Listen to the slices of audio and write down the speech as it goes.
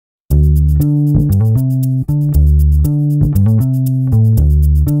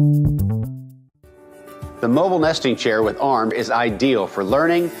mobile nesting chair with arm is ideal for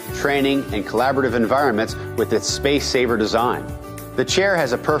learning, training, and collaborative environments with its space-saver design. The chair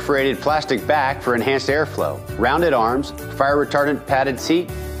has a perforated plastic back for enhanced airflow, rounded arms, fire-retardant padded seat,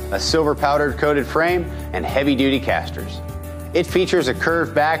 a silver powdered coated frame, and heavy-duty casters. It features a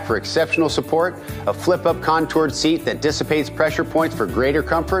curved back for exceptional support, a flip-up contoured seat that dissipates pressure points for greater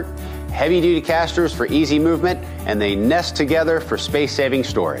comfort, heavy-duty casters for easy movement, and they nest together for space-saving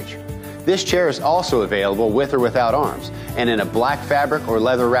storage. This chair is also available with or without arms, and in a black fabric or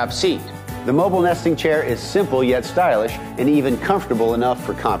leather-wrapped seat. The mobile nesting chair is simple yet stylish and even comfortable enough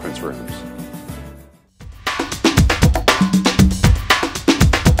for conference rooms.